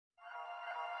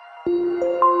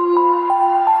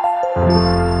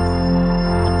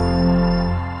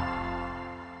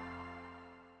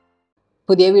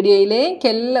പുതിയ വീഡിയോയിലേക്ക്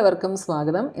എല്ലാവർക്കും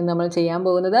സ്വാഗതം. ഇന്ന് നമ്മൾ ചെയ്യാൻ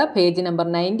പോകുന്നത് പേജ് നമ്പർ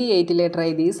 98 ട്രൈ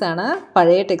ദീസ് ആണ്.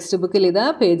 പഴയ ടെക്സ്റ്റ് ബുക്കിൽ ഇത്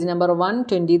പേജ് നമ്പർ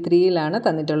 123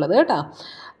 തന്നിട്ടുള്ളത് കേട്ടോ.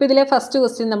 അപ്പോൾ ഇതിലെ ഫസ്റ്റ്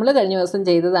ക്വസ്റ്റ്യൻ നമ്മൾ കഴിഞ്ഞ ദിവസം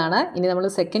ചെയ്തതാണ്. ഇനി നമ്മൾ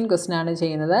സെക്കൻഡ് ക്വസ്റ്റ്യൻ ആണ്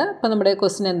ചെയ്യുന്നത്. അപ്പോൾ നമ്മുടെ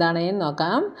ക്വസ്റ്റ്യൻ എന്താണെന്ന്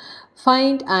നോക്കാം.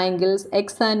 Find angles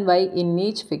X and Y in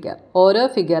each figure. ഓരോ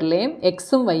ഫിഗറിലെയും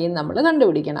എക്സും വൈയും നമ്മൾ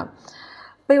കണ്ടുപിടിക്കണം.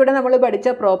 അപ്പോൾ ഇവിടെ നമ്മൾ പഠിച്ച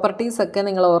പ്രോപ്പർട്ടീസൊക്കെ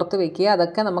നിങ്ങൾ ഓർത്ത് വയ്ക്കുക.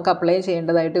 അതൊക്കെ നമുക്ക് അപ്ലൈ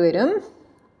ചെയ്യേണ്ടതായിട്ട് വരും.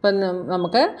 അപ്പം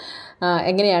നമുക്ക്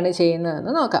എങ്ങനെയാണ്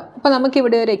ചെയ്യുന്നതെന്ന് നോക്കാം. അപ്പോൾ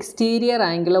നമുക്കിവിടെ ഒരു എക്സ്റ്റീരിയർ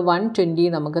ആംഗിൾ 120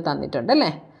 നമുക്ക് തന്നിട്ടുണ്ട് അല്ലേ.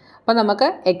 അപ്പോൾ നമുക്ക്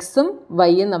എക്സും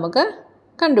വൈയും നമുക്ക്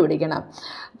കണ്ടുപിടിക്കണം.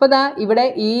 അപ്പോൾ ദാ ഇവിടെ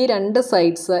ഈ രണ്ട്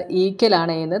സൈഡ്സ്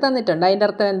ഈക്വലാണ് എന്ന് തന്നിട്ടുണ്ട്. അതിൻ്റെ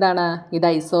അർത്ഥം എന്താണ്? ഇത്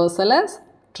ഐസോസെലസ്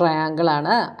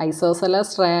ട്രയാങ്കിളാണ്.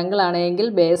 ഐസോസെലസ് ട്രയാങ്കിൾ ആണെങ്കിൽ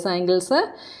ബേസ് ആംഗിൾസ്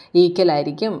ഈക്വൽ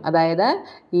ആയിരിക്കും. അതായത്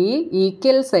ഈ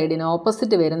ഈക്വൽ സൈഡിന്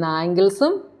ഓപ്പോസിറ്റ് വരുന്ന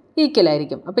ആംഗിൾസും ഈക്വൽ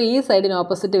ആയിരിക്കും. അപ്പോൾ ഈ സൈഡിന്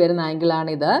ഓപ്പോസിറ്റ് വരുന്ന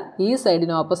ആംഗിളാണിത്, ഈ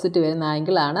സൈഡിന് ഓപ്പോസിറ്റ് വരുന്ന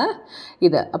ആംഗിളാണ്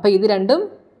ഇത്. അപ്പോൾ ഇത് രണ്ടും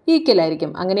ഈക്വൽ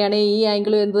ആയിരിക്കും. അങ്ങനെയാണെങ്കിൽ ഈ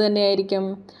ആംഗിളും എന്ത് തന്നെയായിരിക്കും?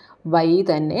 വൈ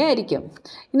തന്നെ ആയിരിക്കും.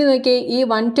 ഇനി നോക്കിയേ, ഈ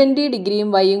 120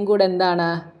 ഡിഗ്രിയും വൈയും കൂടെ എന്താണ്?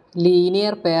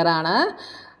 ലീനിയർ പെയറാണ്.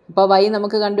 അപ്പോൾ വൈ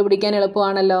നമുക്ക് കണ്ടുപിടിക്കാൻ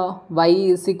എളുപ്പമാണല്ലോ. വൈ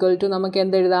ഈസ് ഈക്വൽ ടു നമുക്ക്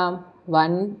എന്തെഴുതാം?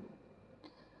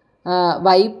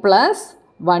 Y plus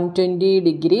 120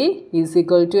 degree is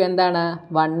equal to എന്താണ്?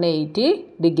 180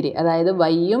 ഡിഗ്രി. അതായത്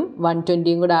വൈയും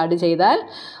 120യും കൂടെ ആഡ് ചെയ്താൽ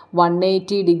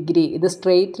 180 ഡിഗ്രി. ഇത്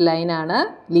സ്ട്രെയിറ്റ് ലൈനാണ്,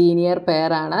 ലീനിയർ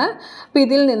പെയറാണ്. അപ്പോൾ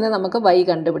ഇതിൽ നിന്ന് നമുക്ക് വൈ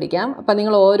കണ്ടുപിടിക്കാം. അപ്പോൾ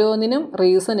നിങ്ങൾ ഓരോന്നിനും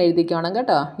റീസൺ എഴുതിക്കണം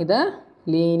കേട്ടോ. ഇത്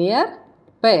ലീനിയർ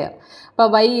പെയർ. അപ്പോൾ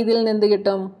വൈ ഇതിൽ നിന്ന് എന്ത്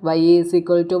കിട്ടും? Y is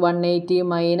equal to 180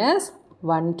 minus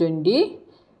 120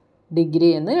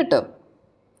 degree എന്ന് കിട്ടും.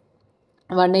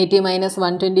 180 മൈനസ്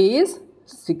 120 ഈസ്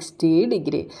 60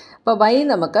 ഡിഗ്രി. അപ്പോൾ വൈ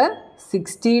നമുക്ക്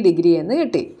 60 ഡിഗ്രി എന്ന്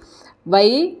കിട്ടി. വൈ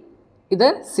ഇത്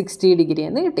 60 ഡിഗ്രി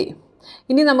എന്ന് കിട്ടി.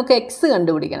 ഇനി നമുക്ക് എക്സ്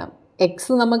കണ്ടുപിടിക്കണം.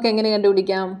 എക്സ് നമുക്ക് എങ്ങനെ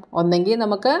കണ്ടുപിടിക്കാം? ഒന്നെങ്കിൽ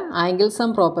നമുക്ക് ആംഗിൾ സം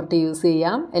പ്രോപ്പർട്ടി യൂസ്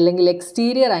ചെയ്യാം, അല്ലെങ്കിൽ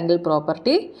എക്സ്റ്റീരിയർ ആംഗിൾ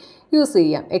പ്രോപ്പർട്ടി യൂസ്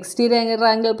ചെയ്യാം. എക്സ്റ്റീരിയർ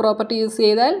ആംഗിൾ പ്രോപ്പർട്ടി യൂസ്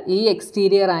ചെയ്താൽ ഈ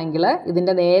എക്സ്റ്റീരിയർ ആംഗിൾ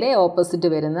ഇതിൻ്റെ നേരെ ഓപ്പോസിറ്റ്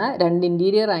വരുന്ന രണ്ട്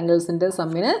ഇൻറ്റീരിയർ ആംഗിൾസിൻ്റെ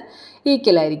സമ്മിന്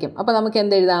ഈക്വൽ ആയിരിക്കും. അപ്പോൾ നമുക്ക്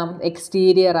എന്തെഴുതാം?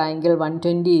 Exterior angle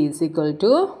 120 is equal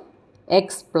to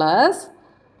X plus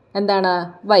എന്താണ്?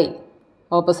 വൈ.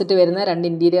 ഓപ്പോസിറ്റ് വരുന്ന രണ്ട്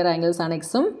ഇൻറ്റീരിയർ ആംഗിൾസാണ്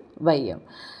എക്സും വൈയും.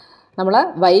 നമ്മൾ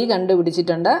വൈ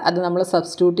കണ്ടുപിടിച്ചിട്ടുണ്ട്, അത് നമ്മൾ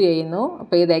സബ്സ്റ്റിറ്റ്യൂട്ട് ചെയ്യുന്നു.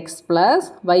 അപ്പോൾ ഇത് എക്സ് പ്ലസ്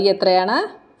വൈ എത്രയാണ്?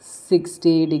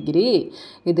 60 ഡിഗ്രി.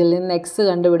 ഇതിൽ നിന്ന് എക്സ്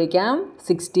കണ്ടുപിടിക്കാം.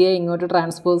 60യെ ഇങ്ങോട്ട്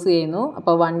ട്രാൻസ്പോസ് ചെയ്യുന്നു.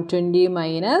 അപ്പോൾ 120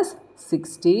 minus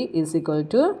 60 is equal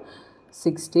to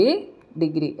 60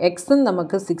 degree. എക്സും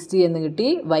നമുക്ക് 60 എന്ന് കിട്ടി,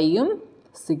 വൈയും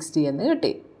 60 എന്ന്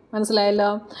കിട്ടി. മനസ്സിലായല്ലോ.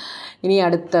 ഇനി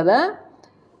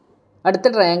അടുത്ത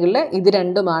ട്രയാങ്കിളിൽ ഇത്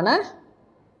രണ്ടുമാണ്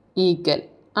ഈക്വൽ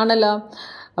ആണല്ലോ.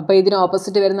 അപ്പോൾ ഇതിന്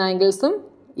ഓപ്പോസിറ്റ് വരുന്ന ആംഗിൾസും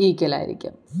ഈക്വൽ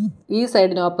ആയിരിക്കും. ഈ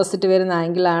സൈഡിന് ഓപ്പോസിറ്റ് വരുന്ന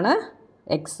ആംഗിളാണ്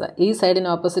എക്സ്, ഈ സൈഡിന്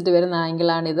ഓപ്പോസിറ്റ് വരുന്ന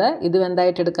ആംഗിളാണിത്. ഇതും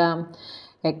എന്തായിട്ട് എടുക്കാം?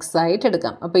 എക്സ് ആയിട്ട്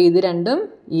എടുക്കാം. അപ്പോൾ ഇത് രണ്ടും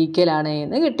ഈക്വൽ ആണ്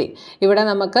എന്ന് കിട്ടി. ഇവിടെ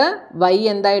നമുക്ക് വൈ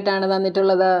എന്തായിട്ടാണ്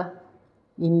തന്നിട്ടുള്ളത്?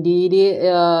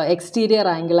 എക്സ്റ്റീരിയർ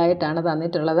ആംഗിളായിട്ടാണ്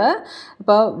തന്നിട്ടുള്ളത്.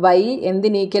 അപ്പോൾ വൈ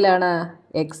എന്തിന് ഈക്വലാണ്?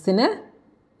 എക്സിന്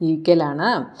ഈക്വലാണ്.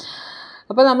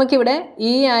 അപ്പോൾ നമുക്കിവിടെ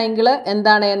ഈ ആംഗിൾ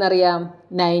എന്താണ് എന്നറിയാം?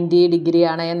 90 ഡിഗ്രി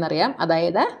ആണ് എന്നറിയാം.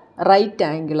 അതായത് റൈറ്റ്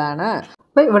ആംഗിളാണ്.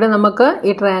 അപ്പോൾ ഇവിടെ നമുക്ക്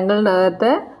ഈ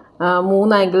ട്രയാങ്കിളിനകത്ത്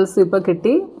 3 ആംഗിൾസ് ഇപ്പോൾ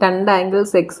കിട്ടി. 2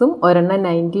 ആംഗിൾസ് എക്സും ഒരെണ്ണം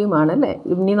 90യുമാണ് അല്ലേ.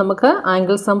 ഇനി നമുക്ക്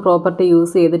ആംഗിൾ സം പ്രോപ്പർട്ടി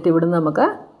യൂസ് ചെയ്തിട്ട് ഇവിടുന്ന് നമുക്ക്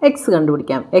എക്സ്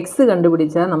കണ്ടുപിടിക്കാം. എക്സ്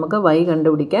കണ്ടുപിടിച്ചാൽ നമുക്ക് വൈ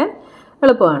കണ്ടുപിടിക്കാൻ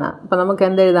എളുപ്പമാണ്. അപ്പോൾ നമുക്ക്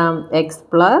എന്തെഴുതാം? X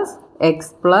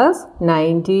plus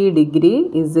 90 degree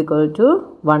is equal to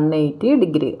 180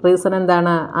 degree. Reason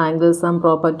എന്താണ്? Angle sum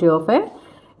property of A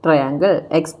triangle.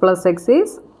 X plus X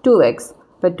is 2x.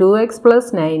 അപ്പോൾ 2x plus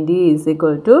 90 is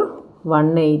equal to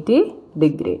 180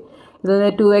 degree. ഇതിൽ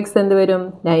നിന്ന് 2x എന്ത് വരും?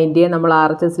 90യെ നമ്മൾ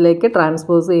RHSലേക്ക്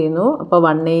ട്രാൻസ്പോസ് ചെയ്യുന്നു. അപ്പോൾ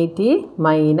 180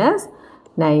 minus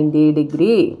 90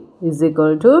 degree is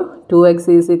equal to 2x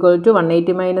is equal to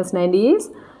 180 minus 90 is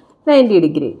 90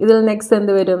 degree. ഇതിൽ next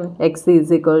എന്ത് വരും? X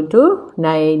is equal to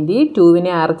 90.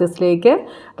 2വിനെ RHSലേക്ക്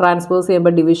transpose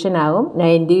ചെയ്യുമ്പോൾ ഡിവിഷൻ ആകും.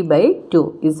 90/2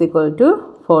 ഈസ് ഈക്വൽ ടു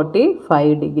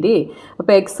 45 ഡിഗ്രി.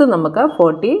 അപ്പോൾ എക്സ് നമുക്ക്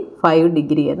 45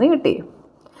 ഡിഗ്രി എന്ന് കിട്ടി.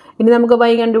 ഇനി നമുക്ക്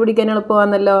വൈ കണ്ടുപിടിക്കാൻ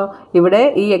എളുപ്പമാണല്ലോ. ഇവിടെ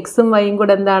ഈ എക്സും വൈയും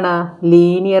കൂടെ എന്താണ്?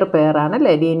 ലീനിയർ പെയർ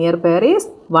ആണല്ലേ. Linear pair is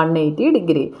 180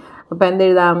 degree. അപ്പോൾ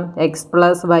എന്തെഴുതാം? X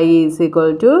plus Y is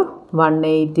equal to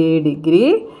 180 degree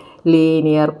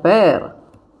linear pair.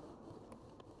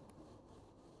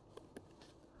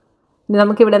 ഇനി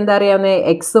നമുക്കിവിടെ എന്താ അറിയാവുന്നത്?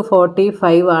 എക്സ്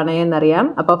 45 ആണ് എന്നറിയാം.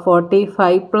 അപ്പോൾ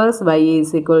 45 plus Y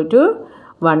is equal to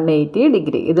 180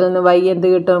 degree. ഇതിൽ നിന്ന് വൈ എന്ത്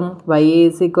കിട്ടും? Y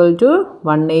is equal to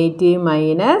 180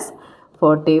 minus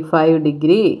 45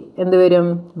 degree എന്ത് വരും?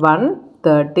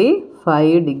 135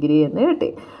 45 ഡിഗ്രി എന്ന് കിട്ടി.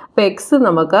 അപ്പോൾ എക്സ്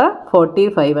നമുക്ക്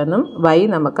 45 എന്നും വൈ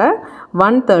നമുക്ക്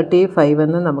 135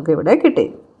 എന്നും നമുക്ക് ഇവിടെ കിട്ടി.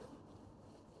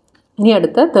 ഇനി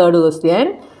അടുത്ത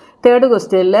തേർഡ്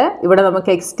ക്വസ്റ്റ്യനിൽ ഇവിടെ നമുക്ക്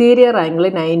എക്സ്റ്റീരിയർ ആംഗിൾ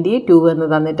 92 എന്ന്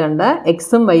തന്നിട്ടുണ്ട്.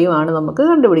 എക്സും വൈയും ആണ് നമുക്ക്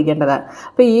കണ്ടുപിടിക്കേണ്ടത്.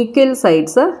 അപ്പോൾ ഈക്വൽ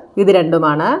സൈഡ്സ് ഇത്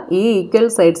രണ്ടുമാണ്. ഈ ഈക്വൽ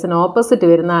സൈഡ്സിന് ഓപ്പോസിറ്റ്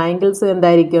വരുന്ന ആംഗിൾസ്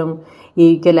എന്തായിരിക്കും?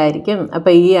 ഈക്വൽ ആയിരിക്കും.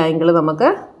 അപ്പോൾ ഈ ആംഗിൾ നമുക്ക്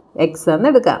എക്സ് എന്ന്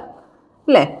എടുക്കാം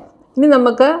അല്ലേ. ഇനി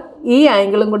നമുക്ക് ഈ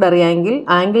ആംഗിളും കൂടെ അറിയാമെങ്കിൽ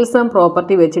ആംഗിൾ സം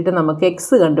പ്രോപ്പർട്ടി വെച്ചിട്ട് നമുക്ക്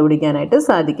എക്സ് കണ്ടുപിടിക്കാനായിട്ട്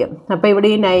സാധിക്കും. അപ്പോൾ ഇവിടെ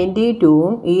ഈ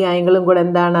 92ഉം ഈ ആംഗിളും കൂടെ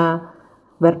എന്താണ്?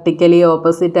 വെർട്ടിക്കലി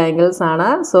ഓപ്പോസിറ്റ് ആംഗിൾസ് ആണ്.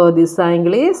 So this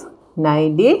angle is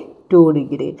 92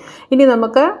 degree. ഇനി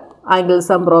നമുക്ക് ആംഗിൾ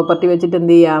സം പ്രോപ്പർട്ടി വെച്ചിട്ട്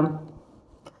എന്ത് ചെയ്യാം?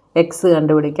 എക്സ്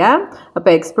കണ്ടുപിടിക്കാം.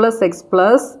 അപ്പോൾ X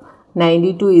plus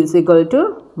 92 is equal to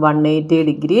 180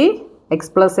 degree.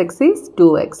 X plus X is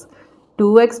 2x.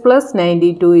 2x plus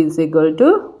 92 is equal to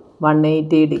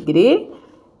 180 degree.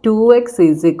 2x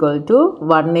is equal to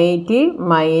 180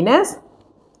 minus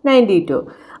 92.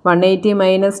 180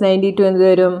 minus 92 എന്ത്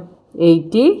വരും?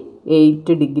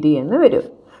 88 degree എന്ന് വരും.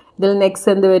 ഇതിൽ നെക്സ്റ്റ്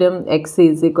എന്ത് വരും? X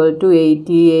is equal to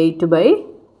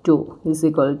 88/2 is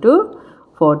equal to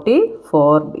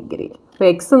 44 degree. അപ്പോൾ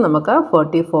X നമുക്ക്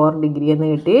 44 degree എന്ന്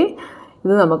കിട്ടി.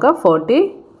 ഇത് നമുക്ക്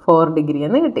 44 ഡിഗ്രി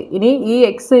എന്ന് കിട്ടി. ഇനി ഈ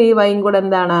എക്സ് ഈ വൈയും കൂടെ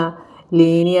എന്താണ്?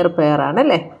 ലീനിയർ പെയർ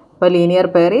ആണല്ലേ. അപ്പോൾ ലീനിയർ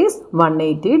പെയർ ഈസ്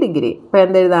 180 ഡിഗ്രി. അപ്പോൾ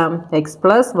എന്തെഴുതാം? X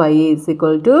plus Y is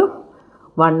equal to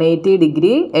 180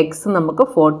 degree. X നമുക്ക്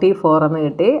 44 എന്ന്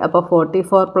കിട്ടി. അപ്പോൾ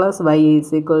 44 plus Y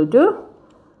is equal to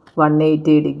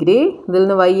 180 degree. ഇതിൽ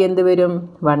നിന്ന് വൈ എന്ത് വരും?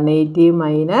 180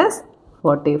 minus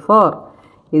 44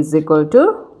 is equal to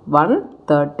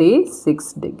 136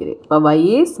 degree. അപ്പോൾ Y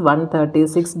is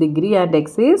 136 degree and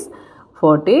X is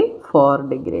 44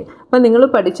 degree. അപ്പോൾ നിങ്ങൾ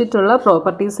പഠിച്ചിട്ടുള്ള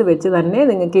പ്രോപ്പർട്ടീസ് വെച്ച് തന്നെ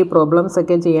നിങ്ങൾക്ക് ഈ പ്രോബ്ലംസ്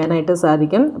ഒക്കെ ചെയ്യാനായിട്ട്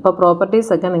സാധിക്കും. അപ്പോൾ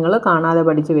പ്രോപ്പർട്ടീസൊക്കെ നിങ്ങൾ കാണാതെ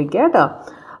പഠിച്ച് വെക്കുക കേട്ടോ.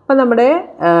 അപ്പോൾ നമ്മുടെ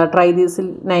try ദീസിൽ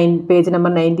page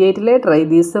number 98 try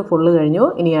these full കഴിഞ്ഞു.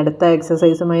 ഇനി അടുത്ത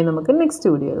എക്സസൈസുമായി നമുക്ക് നെക്സ്റ്റ്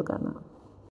വീഡിയോയിൽ കാണാം.